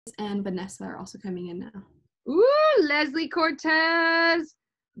and Vanessa are also coming in now. Ooh, Leslie Cortez,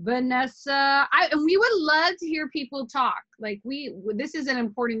 Vanessa. And we would love to hear people talk. Like this is an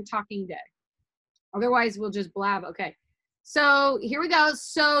important talking day. Otherwise, we'll just blab. Okay. So here we go.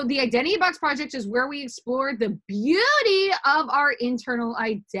 So the Identity Box Project is where we explore the beauty of our internal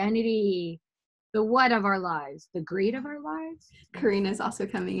identity. The what of our lives? The great of our lives? Karina's also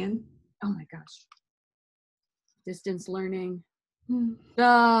coming in. Oh my gosh. Distance learning. Hmm.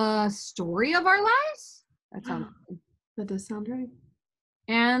 The story of our lives? That sounds good. That does sound right.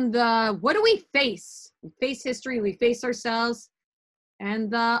 And what do we face? We face history, we face ourselves,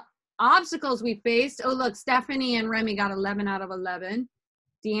 and the obstacles we faced. Oh, look, Stephanie and Remy got 11 out of 11.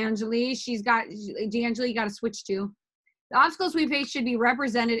 D'Angeli, you got to switch to. The obstacles we face should be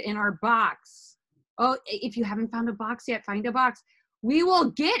represented in our box. Oh, if you haven't found a box yet, find a box. We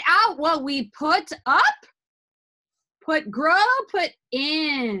will get out what we put up, grow, put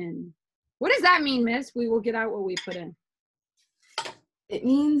in. What does that mean, Miss? We will get out what we put in. It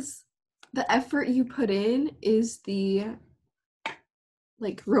means the effort you put in is the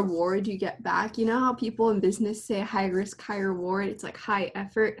reward you get back. You know how people in business say high risk, high reward? It's like high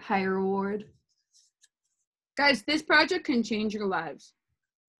effort, high reward. Guys, this project can change your lives.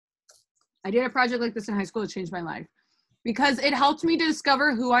 I did a project like this in high school. It changed my life because it helped me to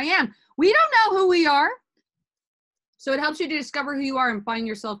discover who I am. We don't know who we are. So it helps you to discover who you are and find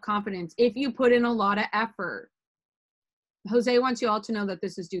your self-confidence if you put in a lot of effort. Jose wants you all to know that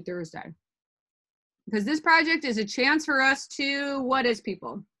this is due Thursday. Because this project is a chance for us to, what as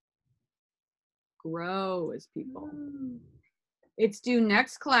people? Grow as people. It's due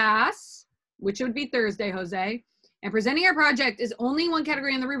next class, which would be Thursday, Jose. And presenting our project is only one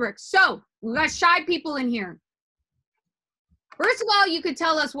category in the rubric. So we've got shy people in here. First of all, you could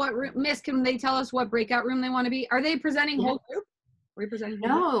tell us what room, Miss, can they tell us what breakout room they want to be? Are they presenting whole group? Are we presenting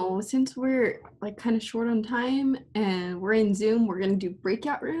whole group? Since we're kind of short on time and we're in Zoom, we're going to do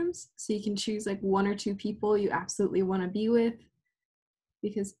breakout rooms. So you can choose one or two people you absolutely want to be with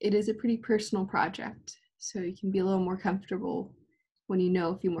because it is a pretty personal project. So you can be a little more comfortable when you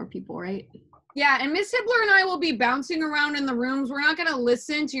know a few more people, right? Yeah, and Miss Hibbler and I will be bouncing around in the rooms. We're not going to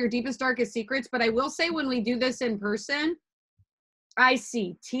listen to your deepest, darkest secrets, but I will say when we do this in person, I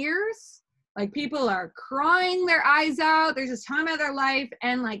see tears, people are crying their eyes out. There's this time of their life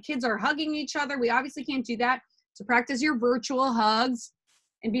and kids are hugging each other. We obviously can't do that. So practice your virtual hugs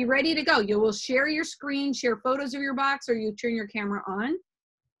and be ready to go. You will share your screen, share photos of your box, or you turn your camera on.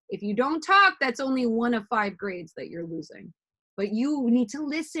 If you don't talk, that's only 1 of 5 grades that you're losing. But you need to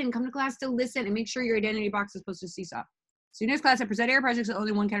listen, come to class to listen and make sure your identity box is supposed to seesaw. Students class, I present your projects with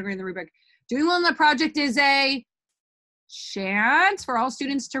only one category in the rubric. Doing well in the project is a chance for all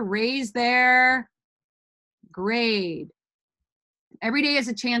students to raise their grade. Every day is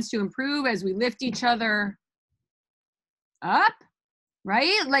a chance to improve as we lift each other up,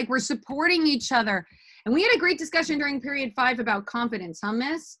 right? We're supporting each other. And we had a great discussion during period 5 about confidence, huh,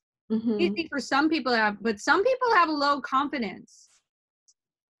 Miss? Mm-hmm. Easy for some people to have, but some people have low confidence.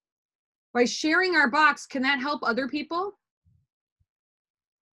 By sharing our box, can that help other people?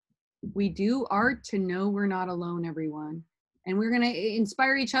 We do art to know we're not alone, everyone. And we're going to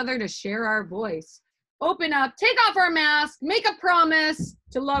inspire each other to share our voice. Open up, take off our mask, make a promise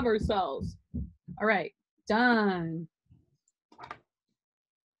to love ourselves. All right, done.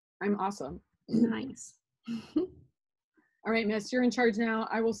 I'm awesome. Nice. All right, Miss, you're in charge now.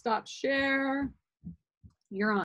 I will stop share. You're on.